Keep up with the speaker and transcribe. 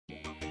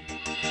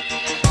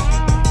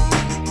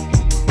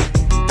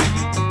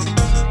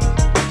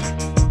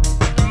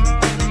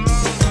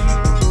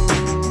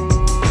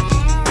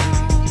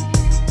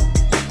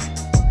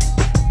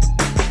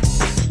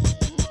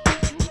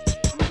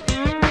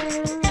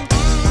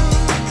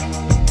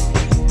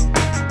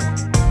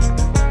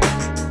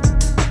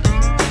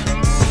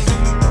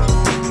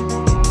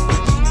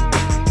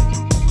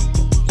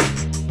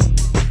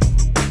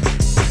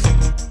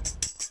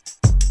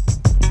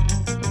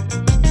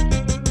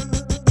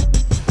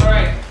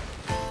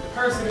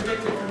person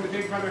evicted from the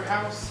Big Brother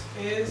house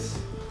is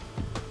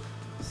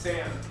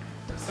Sam.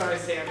 I'm sorry,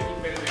 Sam, but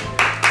you've been evicted.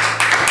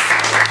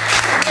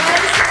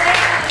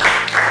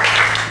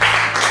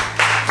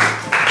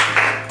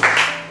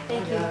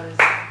 Thank you.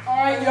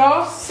 Alright,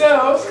 y'all,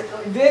 so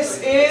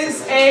this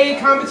is a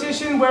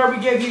competition where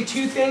we give you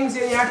two things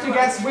and you have to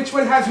guess which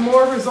one has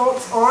more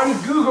results on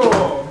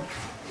Google.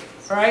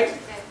 Alright?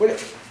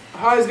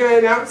 Holly's going to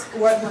announce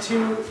what the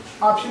two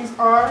options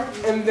are,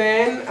 and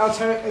then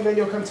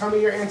you'll come tell me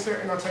your answer,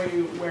 and I'll tell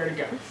you where to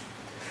go.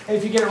 And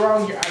if you get it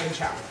wrong, you're out of the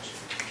challenge.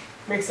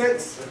 Make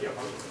sense?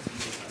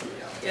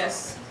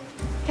 Yes.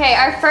 Okay,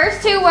 our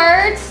first two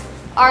words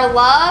are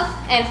love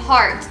and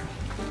heart.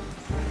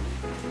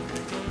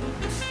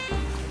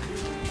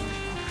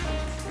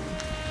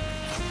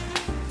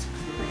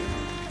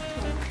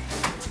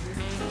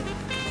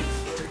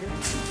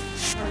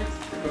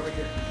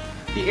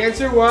 The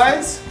answer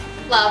was?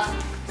 Love.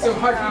 So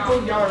heart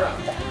people, y'all are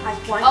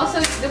up. Also,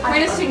 the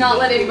point is to not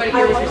let anybody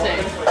hear what you're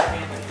saying.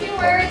 Two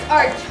words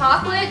are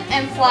chocolate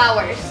and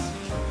flowers.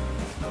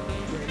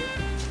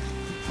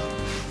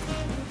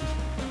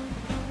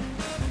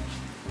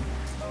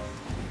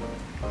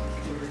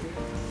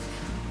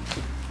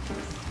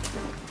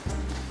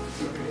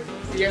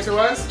 The answer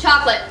was?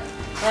 Chocolate.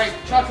 Alright,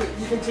 chocolate.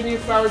 You continue,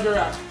 flowers are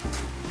up.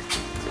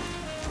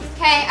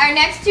 Okay, our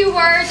next two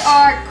words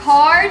are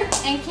card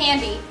and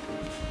candy.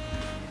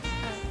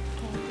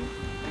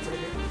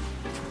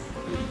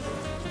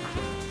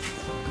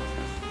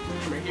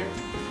 Right here.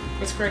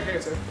 What's the correct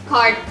answer?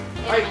 Card.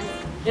 Alright,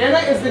 Anna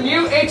is the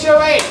new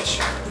HOH.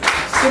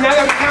 So now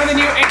that we found the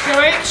new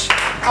HOH,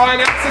 I'll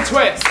announce the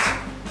twist.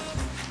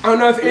 I don't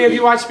know if any of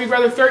you watched Big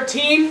Brother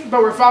 13,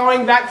 but we're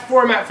following that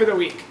format for the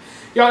week.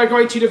 Y'all are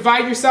going to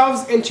divide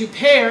yourselves into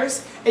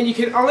pairs, and you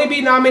can only be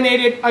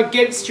nominated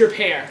against your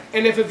pair.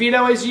 And if a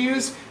veto is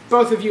used,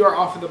 both of you are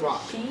off of the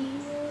block.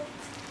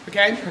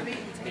 Okay?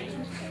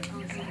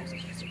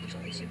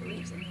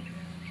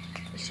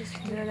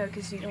 No,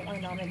 because you don't want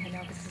to nominate him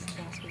now because this is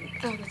last week.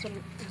 Oh, that's what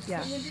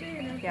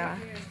yeah.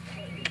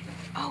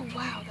 Oh,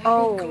 wow, that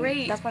would be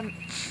great. That's why I'm...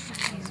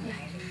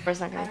 We're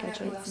not going to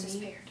catch it. It's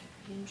me,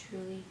 and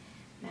Truly,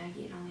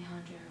 Maggie, and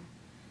Alejandro,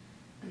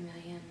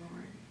 Amelia, and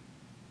Lauren.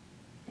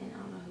 And I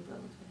don't know who Bill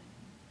was with.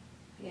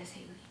 I guess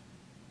Haley.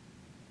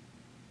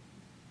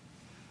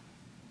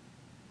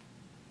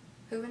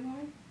 Who and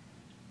Lauren?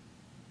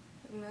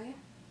 Amelia?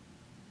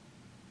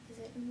 Is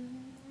it Amelia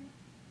and Lauren?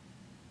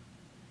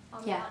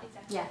 I'm Yeah. not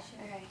exactly Yeah.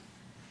 sure. Okay.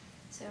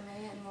 So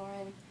Amelia and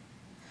Lauren,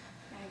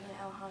 Maggie and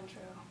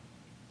Alejandro.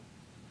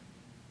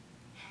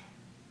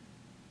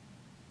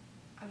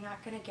 I'm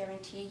not gonna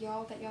guarantee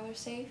y'all that y'all are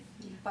safe,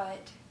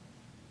 but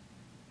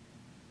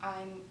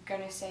I'm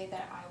gonna say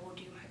that I will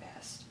do my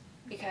best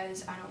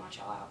because I don't want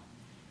y'all out.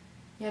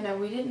 Yeah, no,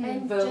 we didn't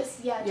And vote.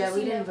 just, yeah,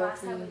 we didn't vote last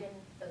for time you. we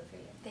didn't vote for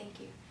you. Thank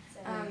you.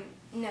 So,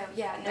 No,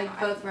 like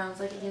both rounds,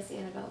 like against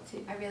Annabelle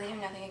too. I really have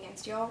nothing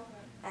against y'all,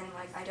 and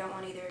like I don't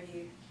want either of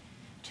you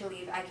to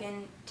leave. I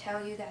can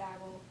tell you that I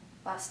will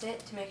bust it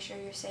to make sure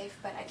you're safe,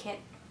 but I can't.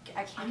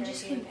 I'm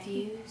just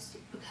guarantee anything. confused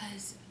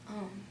because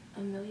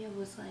Amelia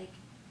was like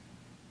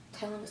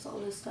telling us all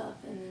this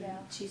stuff, and then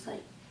she's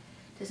like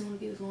doesn't want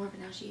to be with Lauren, but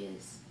now she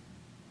is.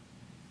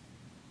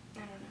 I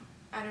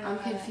don't know. I'm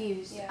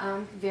confused. Yeah.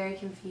 I'm very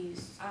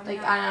confused.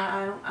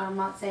 I'm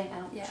not saying I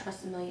don't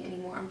trust Amelia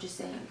anymore. I'm just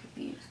saying I'm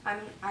confused.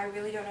 I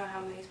really don't know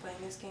how Amelie's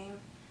playing this game,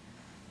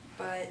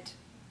 but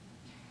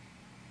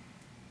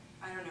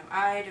I don't know.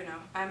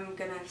 I'm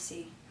gonna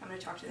see. I'm gonna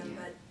talk to them,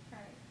 but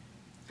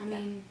I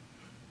mean,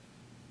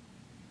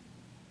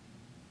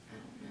 I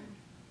don't know.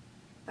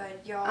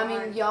 But y'all. I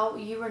mean,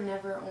 you were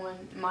never on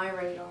my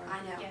radar.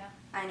 I know. Yeah.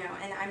 I know,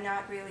 and I'm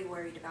not really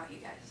worried about you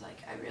guys.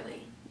 Like, I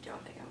really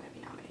don't think I'm gonna be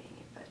nominating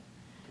you, but.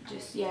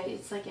 Just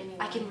it's like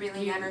anyone. I can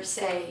really never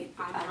say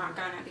I'm not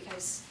gonna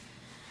because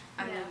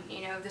I mean,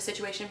 you know, the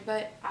situation,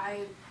 but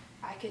I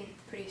can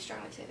pretty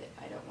strongly say that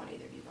I don't want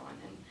either of you gone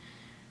and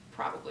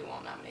probably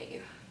won't nominate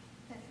you.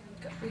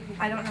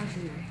 I don't know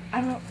who.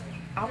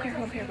 I'll pick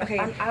him up here. Okay.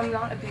 I'm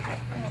not a big. I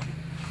don't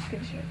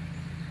give a shit.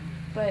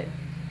 But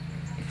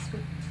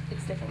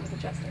it's different with the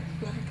Jester.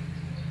 Like,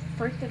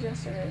 first the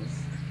Jester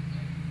is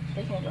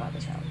they can't go out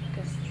this round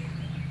because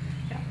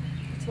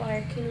that's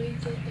why. Can we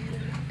get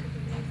in?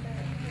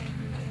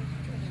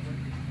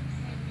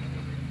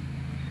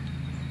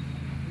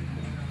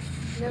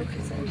 No,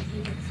 because then he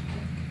gets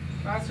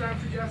picked. Last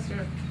round for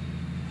Jester.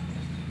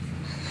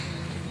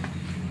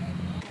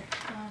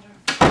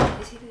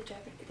 Is he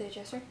the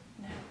Jester?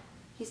 No.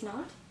 He's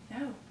not?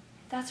 No.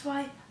 That's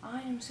why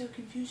I am so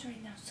confused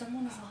right now.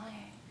 Someone is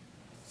lying.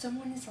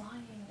 Someone is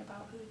lying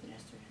about who the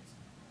Jester is.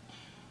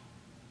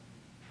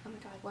 Oh my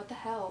god, what the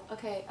hell?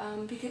 Okay,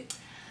 because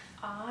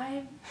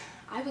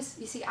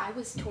I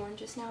was torn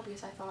just now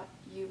because I thought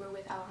you were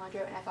with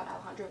Alejandro and I thought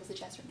Alejandro was the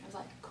Jester and I was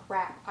like,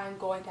 crap, I'm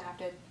going to have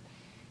to,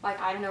 like,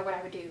 I don't know what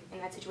I would do in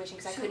that situation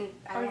because I couldn't,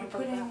 I Are don't you want to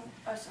putting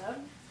us up?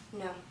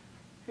 No.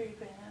 Who are you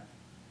putting up?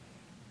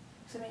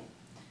 Because I mean,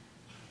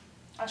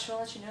 I just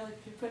want to let you know, like,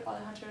 if you put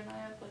Alejandro and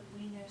I up, like,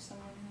 we know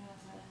someone who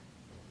has an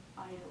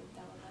idol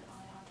that would let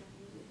Alejandro be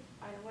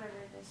whatever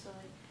it is. So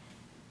like,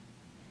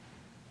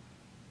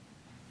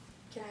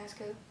 can I ask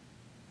who?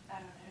 I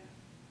don't know.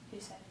 He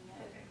said no.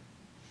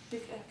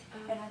 Okay.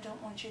 And I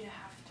don't want you to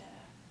have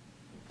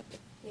to.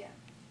 Yeah.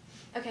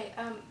 Okay.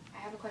 I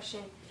have a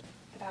question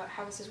about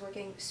how this is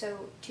working. So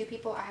 2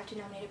 people, I have to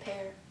nominate a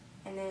pair,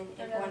 and then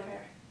if Another one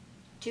pair.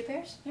 2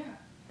 pairs? Yeah.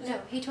 No,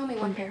 he told me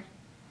 1 pair.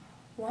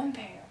 1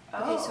 pair.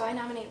 Okay, so I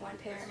nominate 1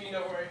 pair. It's me,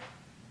 don't worry.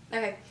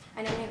 Okay,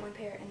 I nominate 1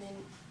 pair, and then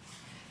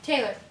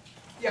Taylor.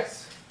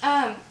 Yes.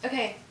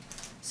 Okay.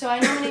 So I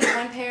nominate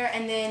 1 pair,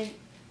 and then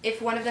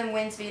if one of them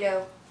wins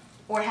veto,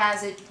 or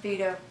has a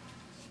veto.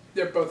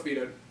 They're both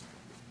vetoed.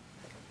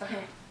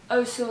 Okay.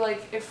 Oh, so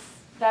like if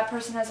that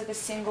person has like a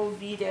single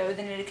veto,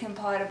 then it can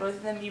apply to both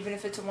of them, even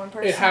if it's a 1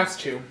 person? It has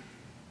to.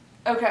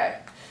 Okay.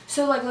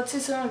 So like, let's say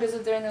someone goes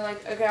up there and they're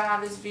like, okay, I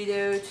have this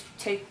veto to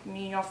take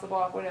me off the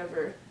block,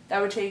 whatever.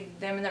 That would take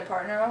them and their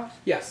partner off?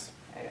 Yes.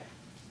 Okay.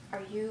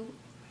 Are you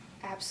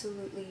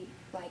absolutely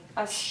like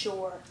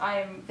Sure.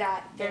 I am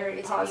that there very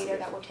is a positive. veto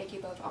that will take you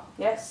both off?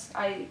 Yes,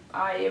 I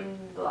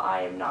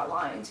am not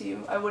lying to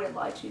you. I wouldn't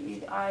lie to you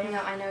either. No,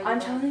 I know you I'm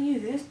won't. telling you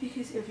this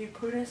because if you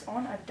put us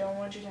on, I don't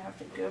want you to have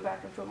to go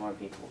back and put more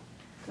people.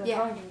 Because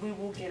Yeah. I'm telling you, we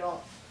will get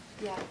off.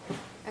 Yeah.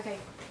 Okay.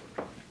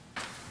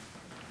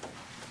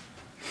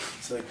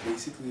 So like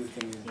basically the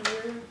thing is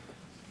Your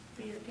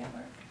veto can't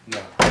work.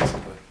 no,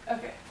 basically.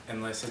 Okay.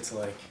 Unless it's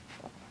like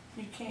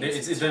You can't.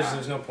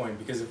 there's no point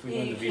because if we Yeah,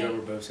 win you the veto can't.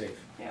 we're both safe.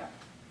 Yeah.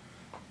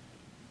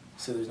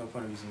 So there's no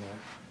point of using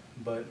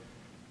that. But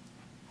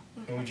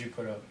what would you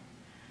put up?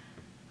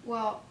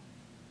 Well,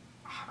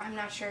 I'm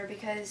not sure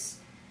because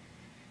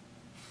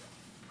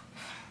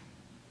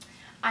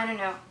I don't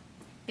know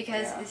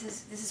because Yeah.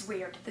 this is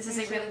weird. This is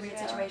It a really is, weird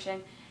yeah.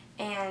 situation,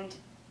 and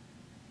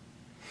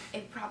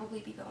it'd probably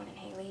be Bowen and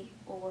Haley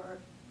or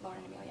Lauren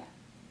and Amelia.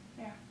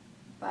 Yeah.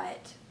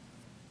 But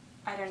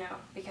I don't know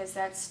because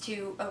that's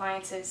 2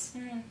 alliances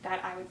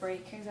that I would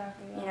break.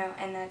 Exactly. You know,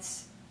 and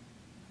that's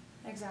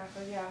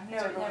Exactly. Yeah. No.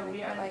 So No. wrong, We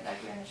but, like,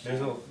 There's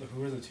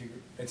who are the 2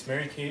 It's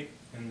Mary Kate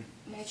and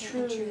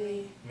Truly.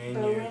 Truly. me and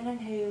Bowen you. and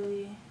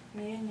Haley,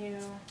 me and you,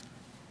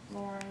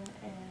 Lauren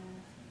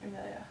and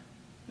Amelia.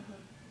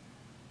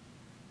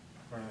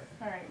 Right.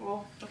 All right.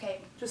 Well,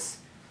 Okay. just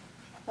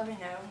let me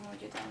know when we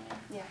get down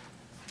there.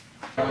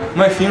 Yeah.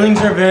 My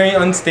feelings are very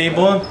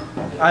unstable.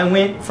 I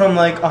went from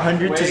like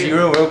 100 to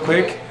 0 real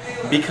quick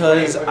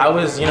because I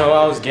was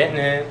getting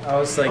it. I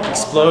was like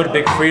explode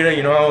Big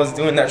Frida, I was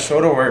doing that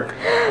shoulder work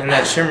and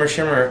that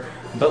shimmer.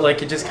 But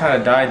like it just kind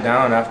of died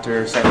down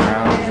after 2nd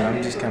round and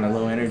I'm just kind of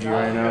low energy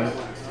right now.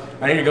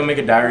 I need to go make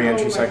a diary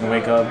entry so I can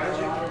wake up.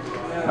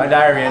 My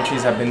diary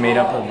entries have been made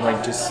up of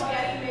like just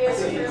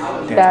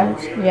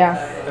dance moves. Yeah.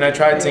 And I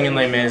tried singing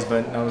Les Mis,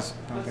 but that was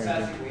not very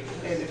good.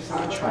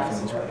 My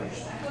feelings are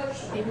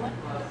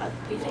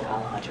We think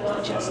Alejandro's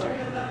the jester.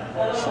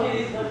 So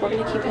we're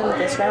gonna keep him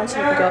this round so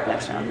he can go up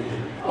next round.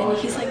 And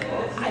he's like,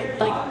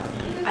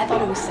 I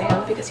thought it was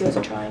Sam because he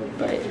wasn't trying,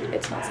 but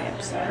it's not Sam.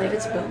 So I think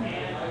it's Boom.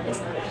 It's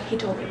not. He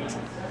told me it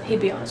wasn't. He'd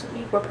be honest with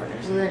me. We're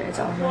partners. So then it's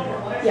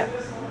Alejandro. Yeah.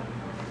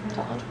 It's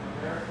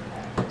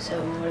Alejandro.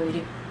 So what do we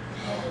do?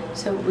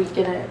 So we're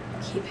gonna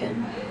keep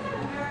him.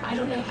 I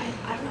don't know.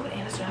 I don't know what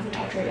Anna's doing. I haven't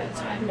talked to her yet,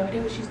 so I have no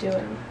idea what she's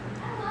doing.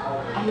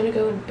 I'm gonna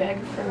go and beg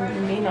for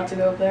me not to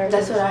go up there.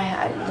 That's what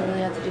I literally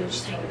had to do.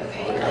 She's like,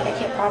 okay, like I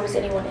can't promise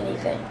anyone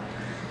anything.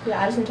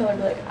 Yeah, I just need to tell her,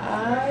 be like,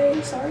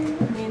 I'm sorry.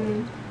 I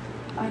mean,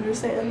 I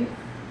understand,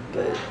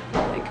 but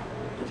like,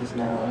 I just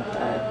know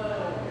that.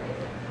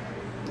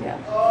 Yeah.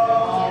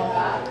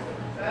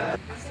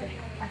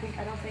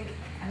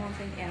 I don't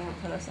think Anna will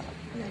put us up.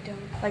 I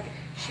don't. Like,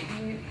 She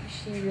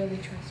really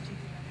trusts you.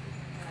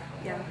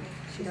 yeah,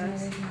 she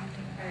does.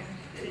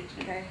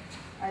 Okay.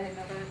 I didn't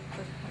know that.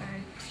 But,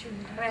 alright. She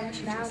really does. I mean,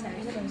 she Now just that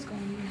said- Annabelle's going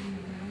to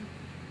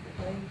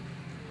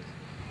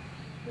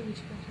Who would you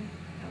go to?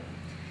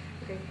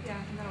 Okay, yeah,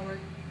 I think that'll work.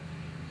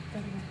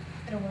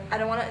 It'll work. I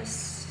don't want to,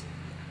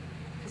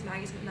 because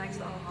Maggie's with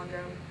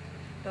Alejandro,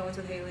 Bowen's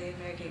with Haley,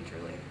 Mary Kate,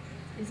 Truly.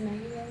 Is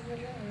Maggie the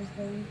Alejandro or is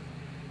Bowie?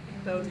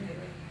 Bowen's with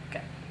Haley.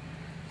 Okay.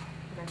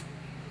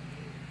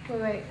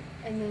 Okay. Wait,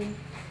 and then,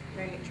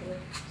 Mary Kate, Truly.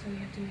 so we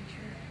have to make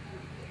sure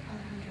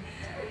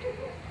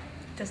Alejandro.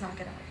 Does not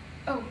get out.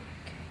 Oh,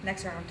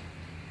 Next round.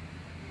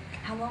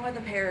 How long are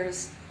the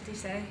pairs, did he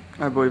say?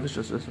 I believe it's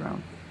just this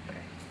round. Okay.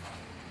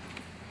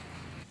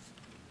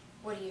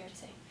 What do you have to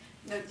say?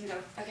 No, you go.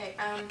 Okay,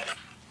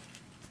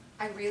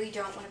 I really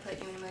don't want to put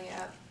you and Amelia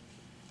up.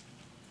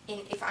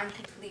 And if I'm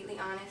completely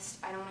honest,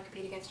 I don't want to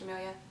compete against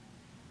Amelia.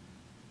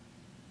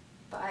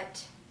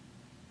 But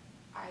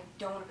I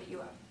don't want to put you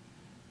up.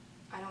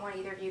 I don't want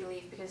either of you to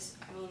leave because,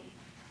 I mean,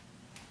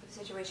 of the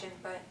situation,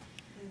 but,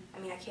 I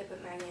mean, I can't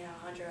put Maggie and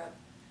Alejandro up.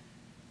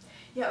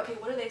 Yeah, okay,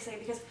 what do they say?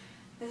 Because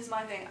this is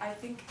my thing. I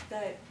think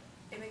that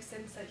it makes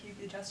sense that he'd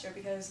be the jester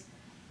because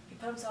he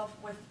put himself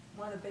with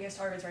one of the biggest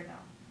targets right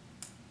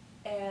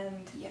now.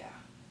 And Yeah.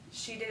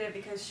 she did it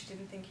because she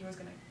didn't think he was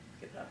gonna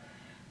get put up.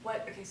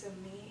 Okay, so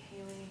me,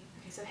 Haley,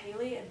 so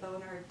Haley and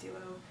Bowen are a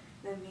duo,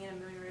 then me and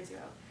Amelia are a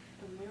duo.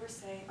 And we were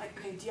saying, like,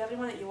 okay, do you have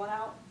anyone that you want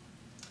out?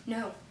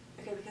 No.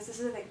 Okay, because this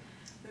is the thing.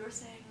 We were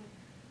saying,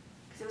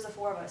 because it was the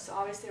 4 of us, so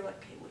obviously we're like,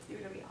 okay, what's either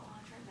gonna be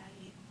Alejandra and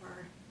Maggie,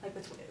 or like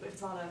if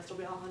it's not us, it'll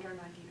be Alejandra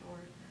and Maggie, or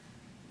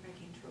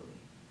Maggie and Truly.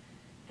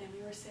 And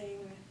we were saying,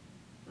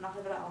 we're not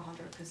gonna go to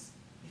Alejandra because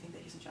we think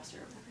that he's a jester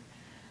or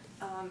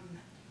whatever.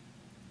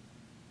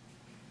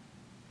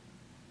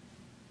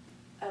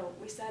 Oh,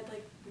 we said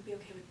like we'd be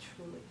okay with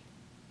Truly.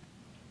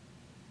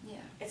 Yeah.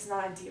 It's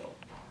not ideal,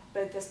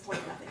 but at this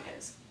point nothing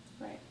is.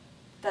 Right.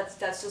 That's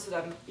just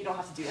what you don't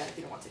have to do that if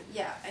you don't want to.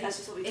 Yeah, That's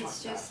just what we talked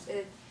it's just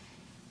about. a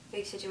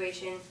big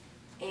situation,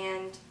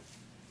 and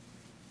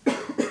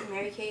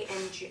Mary Kate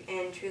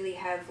and Truly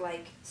have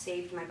like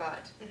saved my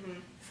butt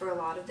for a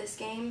lot of this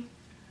game,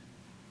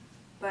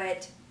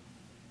 but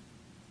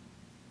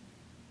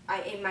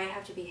it might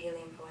have to be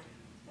Haley and Bowen.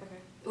 Okay.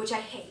 Which I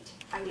hate.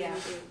 I really Yeah.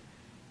 do,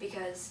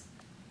 because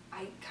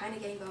I kind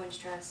of getting Bowen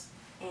stress,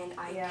 and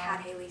I had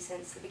Haley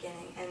since the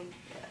beginning, and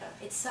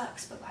it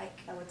sucks. But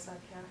like that would suck.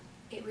 Yeah.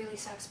 It really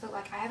sucks, but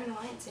like I have an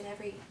alliance in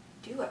every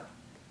duo,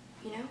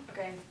 you know?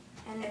 Okay.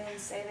 And then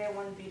say they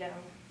won veto.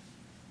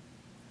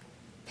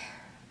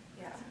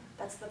 Yeah,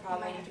 that's the It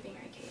problem. might have to be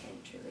Mary Kate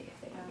and Truly if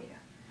they won veto.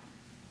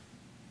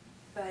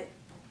 But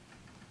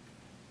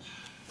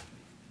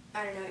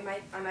I don't know.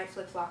 I might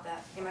flip flop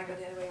that. It might go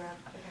the other way around.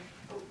 Okay.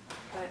 Oh,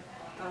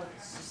 but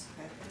It's just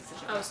okay.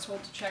 It's I was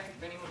told to check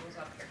if anyone was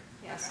up here.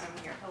 Yes,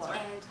 I'm here. Hello.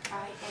 and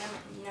I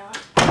am not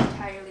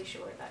entirely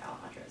sure that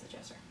Alejandro is a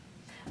jester.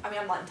 I mean,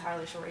 I'm not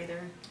entirely sure either.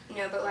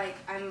 No, but like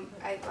I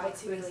like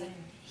What's he really, saying?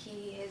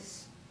 he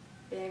has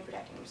been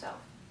protecting himself.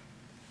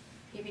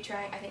 He'd be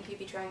trying. I think he'd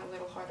be trying a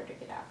little harder to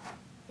get out.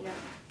 You know,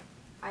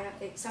 I don't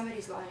think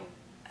somebody's lying.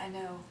 I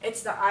know.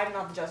 I'm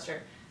not the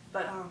jester,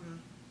 but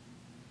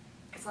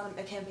it's not.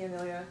 It can't be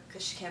Amelia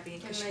because she can't be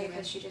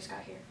Because she just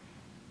got here.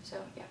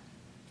 So yeah.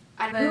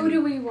 Who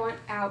do we want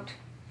out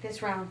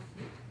this round?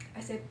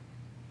 I said.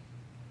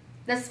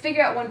 Let's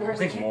figure out one I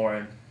person. think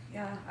Lauren.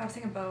 Yeah, I was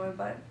thinking Bowen,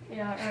 but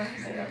Yeah.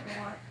 I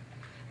don't want.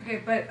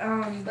 Okay,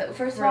 but But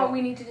first of all,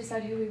 we need to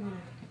decide who we want.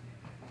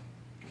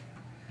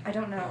 I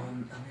don't know.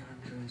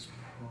 Alejandro's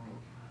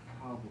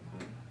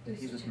probably.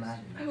 He's with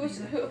Maggie.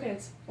 Who? Okay,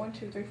 it's 1,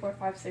 2, 3, 4,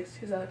 5, 6.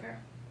 Who's the other pair?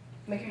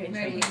 Mary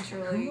Maggie and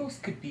Truly. Who else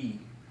could be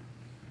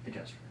the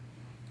jester?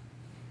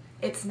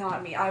 It's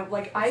not me. I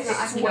I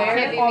it's swear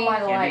Can't be on me. my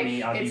Can't life, be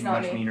me. I'd it's be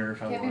not much me. meaner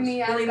if I Can't be was.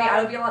 me. Believe me, I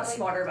would be a lot like-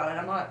 smarter about it.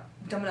 I'm not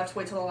dumb enough to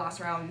wait till the last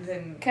round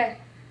and. Okay.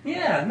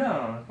 Yeah, no,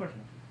 of course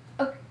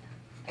not.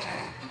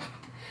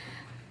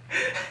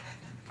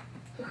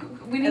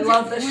 We need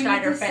love the we need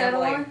Schneider to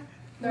settle family. on-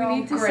 They're we all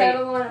need to great.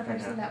 settle on a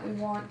person that we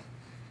want.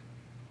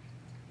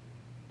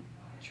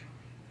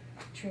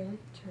 Truly.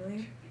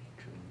 Truly.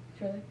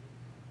 Truly.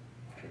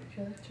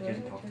 She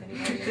doesn't talk to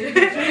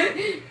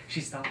anybody. She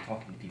stopped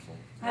talking to people.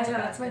 I know,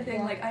 that's my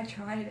thing. Like, I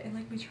tried, and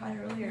like we tried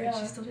earlier, and Yeah.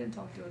 she still didn't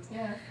talk to us.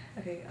 Yeah.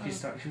 Okay. She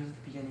was at the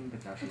beginning,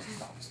 but now she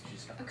stopped. She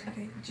stopped.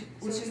 Okay. So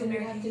Which is we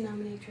American. have to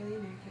nominate Truly,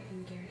 Mary Kate,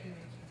 and Garrett and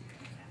Mary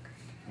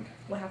Kate.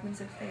 What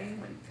happens if they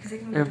win? Because they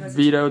can If veto as a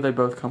veto, team. they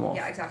both come off.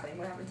 Yeah, exactly.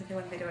 What happens if they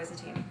win veto as a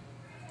team?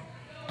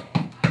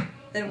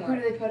 Then Who what?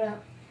 do they put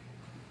up?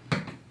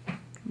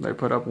 They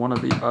put up one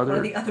of the One of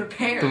other the other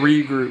pairs.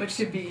 3 groups. Which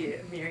could be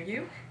me or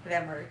you,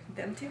 them or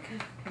them two,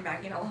 and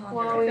Maggie and Alejandro.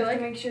 Well, we feel have like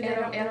to make sure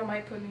Anna- that Anna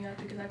might put me up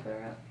because I put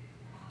her up.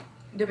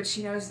 No, but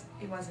she knows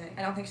it wasn't.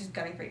 I don't think she's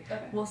gunning for you. Okay.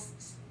 We'll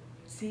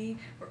see.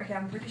 Okay,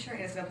 I'm pretty sure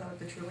Anna's gonna put up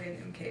the Truly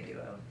and MK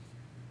duo.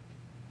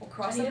 We'll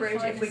cross the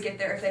bridge if we get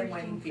there. If they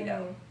win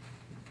veto,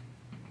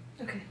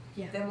 Okay.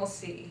 Yeah. then we'll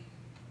see.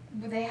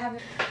 But they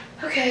haven't.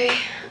 Okay.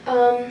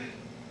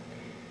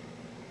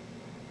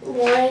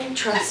 Lauren,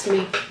 trust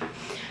me.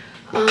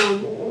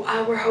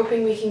 We're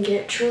hoping we can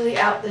get Truly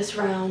out this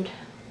round.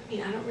 I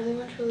mean, I don't really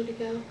want Truly to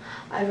go.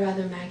 I'd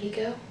rather Maggie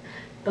go,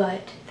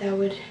 but that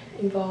would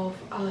involve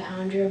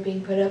Alejandro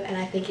being put up, and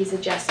I think he's a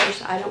jester,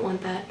 so I don't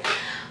want that.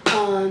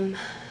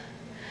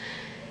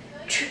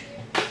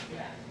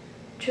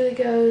 Truly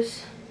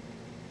goes.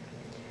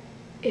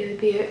 It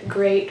would be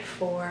great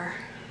for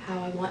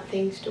how I want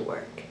things to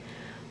work.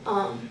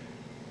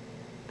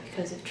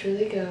 Because if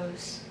Truly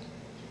goes,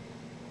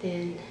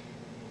 then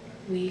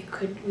we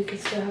could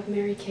still have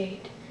Mary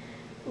Kate.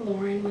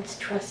 Lauren, let's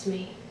trust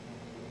me.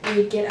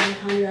 We'd get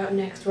Alejandro out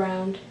next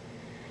round.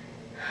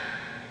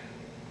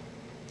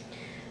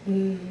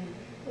 We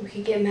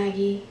could get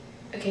Maggie.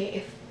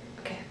 Okay,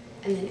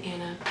 and then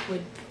Anna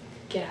would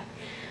get out.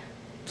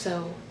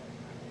 So,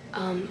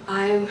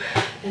 I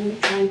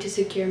am trying to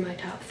secure my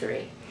top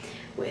 3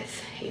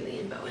 with Haley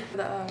and Bowen.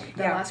 The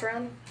last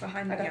round?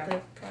 Behind I the got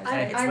the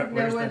prize. I know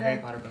where's where the Harry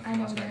that- Potter book? I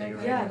know Lost my where day they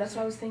right Yeah, now. that's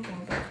what I was thinking.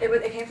 But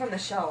It came from the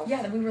shelf.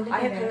 yeah, we were looking I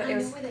had at put it. it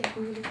was.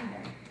 We were looking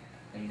at it.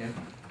 And you did?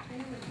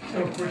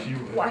 Oh, of course you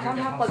would. Well, I found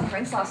Half-Blood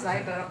Prince last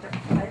night, but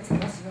I didn't see the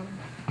rest of them.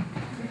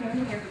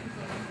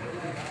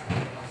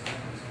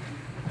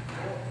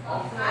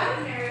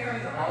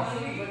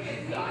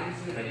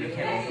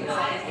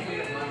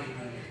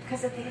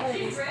 Because the thing about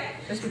it is,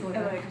 there's people who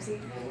don't see.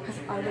 Because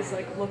I was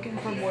like looking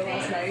for more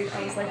last night.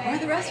 I was like, where are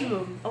the rest of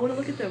them? I want to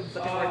look at them,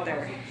 but they weren't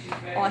there.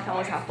 All I found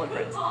was Half-Blood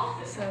Prince.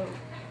 So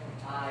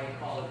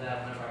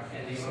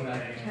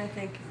Trying to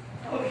think.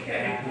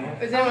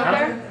 Is anyone up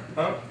there?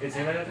 Huh? Is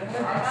anybody up there?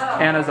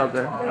 Anna's up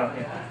there.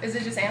 Okay. Is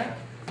it just Anna?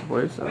 I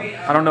believe so.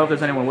 I don't know if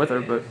there's anyone with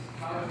her, but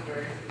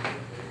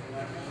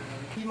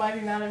You might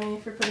be mad at me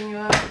for putting you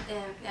up.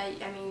 Yeah,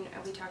 I mean,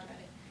 we talked about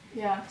it.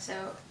 Yeah.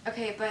 So,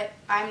 okay, but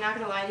I'm not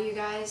gonna lie to you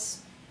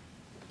guys.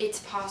 It's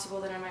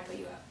possible that I might put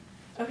you up.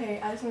 Okay,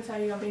 I just want to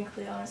tell you, I'm being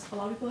completely honest. A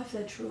lot of people have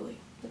said Truly,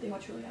 that they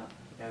want Truly out.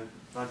 Yeah,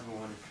 a lot of people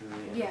wanted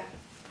Truly. Yeah.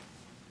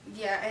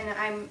 Yeah,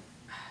 and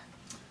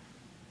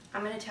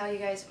I'm gonna tell you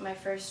guys, my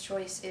first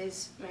choice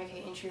is Mary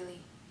Kate and Truly.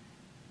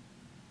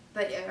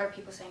 But are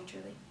people saying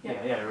Truly?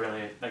 Yeah,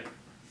 really. Like,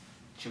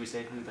 should we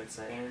say who like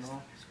said it and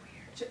all?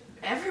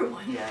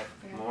 Everyone. Yeah,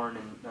 Lauren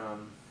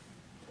and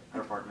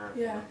her partner.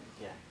 Yeah.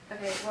 Yeah.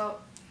 Okay, well,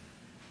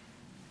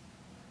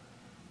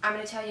 I'm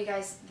gonna tell you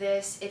guys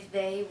this. If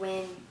they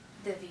win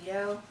the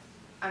veto,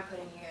 I'm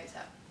putting you guys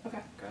up.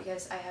 Okay.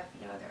 Because I have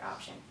no other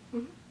option.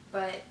 Mhm.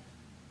 But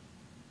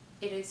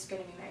it is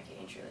gonna be Mary Kate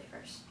and Truly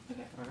first.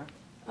 Okay.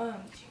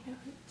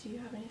 Do you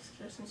have any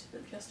suggestions for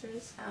the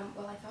jesters?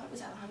 Well, I thought it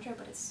was Alejandro,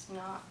 but it's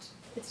not.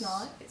 It's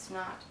not? It's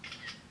not.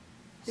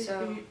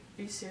 Are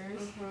you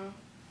serious? Mm-hmm.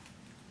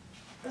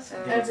 So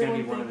I think it's gonna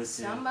be one of the two.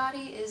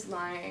 somebody is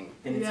lying.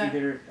 And it's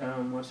either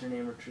what's her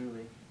name or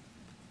Truly.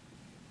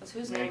 What's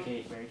whose Mary name?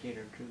 Kate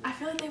or Truly. I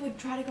feel like they would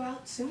try to go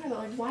out sooner though.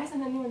 Like, why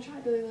hasn't anyone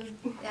tried to?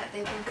 Yeah,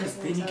 they've been. Because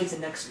then you get the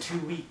next 2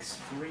 weeks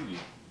free.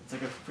 It's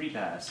like a free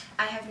pass.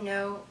 I have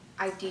no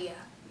idea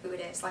who it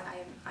is. Like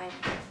I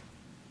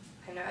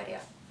have no idea.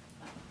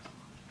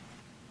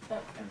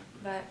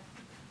 But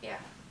yeah.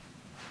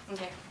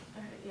 Okay.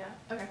 Alright. Yeah.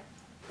 Okay.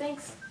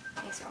 Thanks.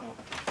 Thanks, y'all.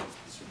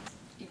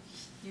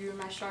 You're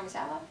my strongest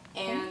ally,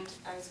 and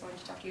I was going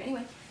to talk to you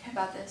anyway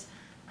about this.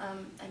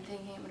 I'm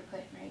thinking I'm going to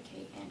put Mary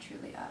Kate and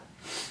Truly up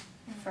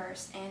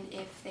first, and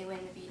if they win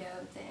the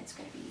veto, then it's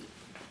going to be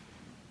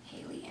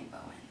Haley and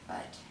Bowen.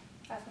 But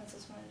I think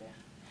that's what I do.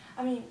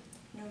 I mean,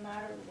 no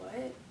matter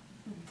what,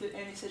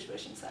 any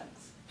situation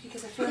sucks.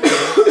 Because I feel like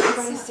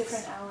everybody's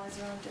different allies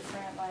are on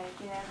different, like,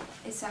 you know.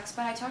 It sucks,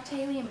 but I talked to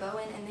Haley and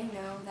Bowen, and they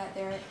know that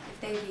if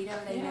they veto,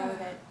 they know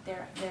that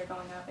they're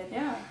going up,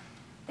 and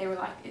they were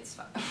like, it's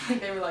fine.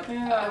 They were like,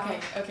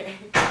 okay.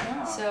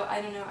 Yeah. So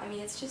I don't know. I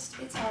mean, it's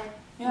hard.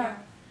 Yeah,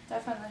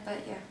 definitely.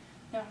 But yeah.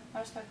 Yeah, I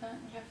respect that.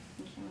 Yeah.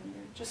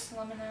 Just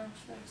let me know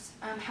if there's.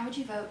 How would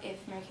you vote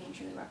if Mary Kate and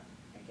Truly were?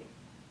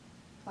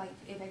 Like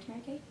evict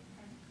Mary Kate?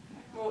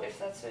 Well, if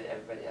that's what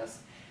everybody else.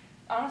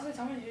 Honestly,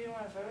 tell me who you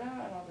want to vote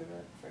out, and I'll be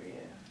voting for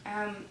you.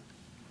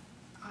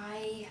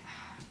 I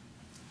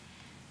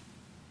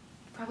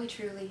probably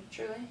Truly.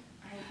 Truly?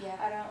 Yeah.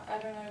 I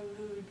don't know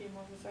who would be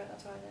more of a threat.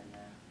 That's why I didn't know.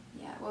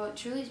 Yeah. Well,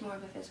 Truly's more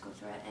of a physical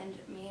threat, and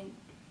me and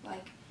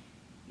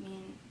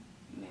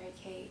Mary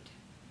Kate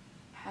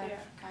have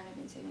kind of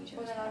been saving each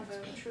other. Well, then I'm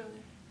voting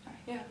Truly. All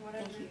right. Yeah.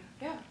 Whatever. Thank you.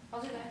 Yeah,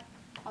 I'll do that.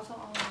 I'll tell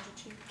Alejandro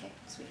too. Okay.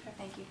 Sweet.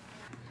 Thank you.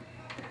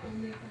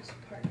 Only was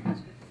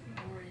partners with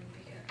Lauren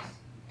because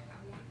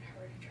I want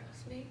her to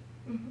trust me,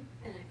 and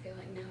I feel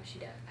like now she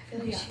does. I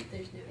feel like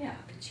there's no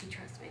doubt that she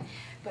trusts me.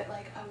 But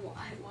like I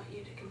want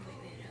you to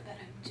completely know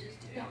that I'm just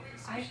doing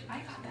this.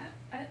 I got that.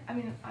 I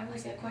mean, I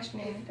wasn't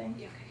questioning anything.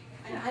 Yeah, okay.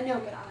 I know,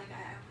 but I want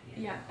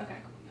you to okay.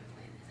 know what my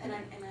plan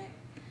is. And I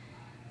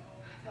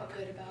felt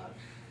good about.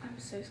 I'm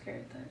so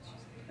scared that she's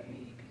gonna put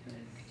me because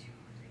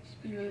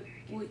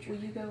will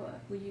you go?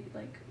 Will you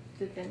like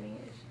defend me?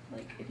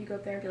 If you go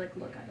up there and be like,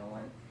 look, I don't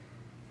want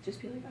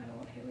Haley.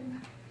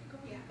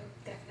 Yeah,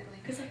 definitely.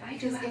 Because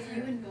like if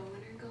you and Bowen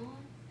are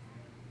gone,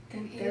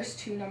 then there's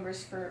 2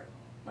 numbers for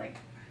like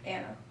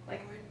Anna.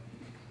 Like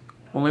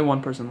only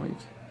one person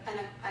leaves. I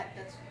know.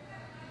 That's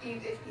if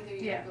either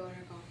you and Bowen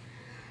are gone.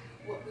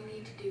 What we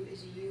need to do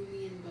is you,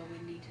 me, and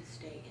Bowen need to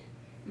stay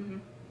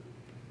in.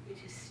 We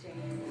just stay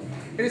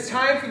in. It is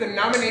time for the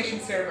nomination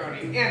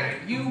ceremony. Anna,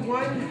 you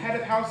won head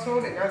of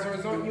household, and as a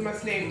result, you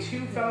must name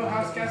 2 fellow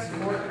house guests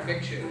for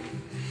eviction.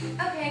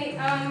 Okay,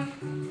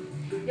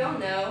 y'all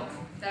know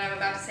that I'm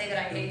about to say that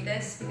I hate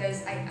this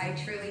because I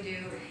truly do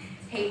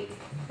hate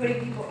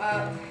putting people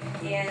up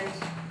and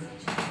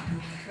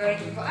voting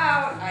people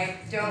out. I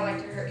don't like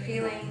to hurt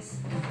feelings,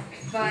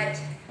 but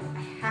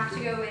I have to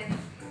go with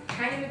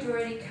kind of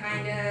majority,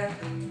 kind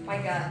of my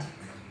gut.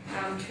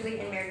 Truly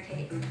and Mary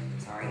Kate.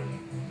 Sorry.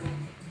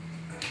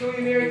 Truly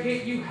and Mary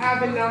Kate, you have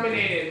been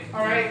nominated.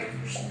 All right.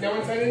 No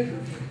one signed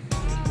in?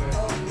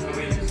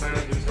 Sign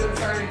it. No one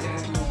signed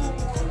in.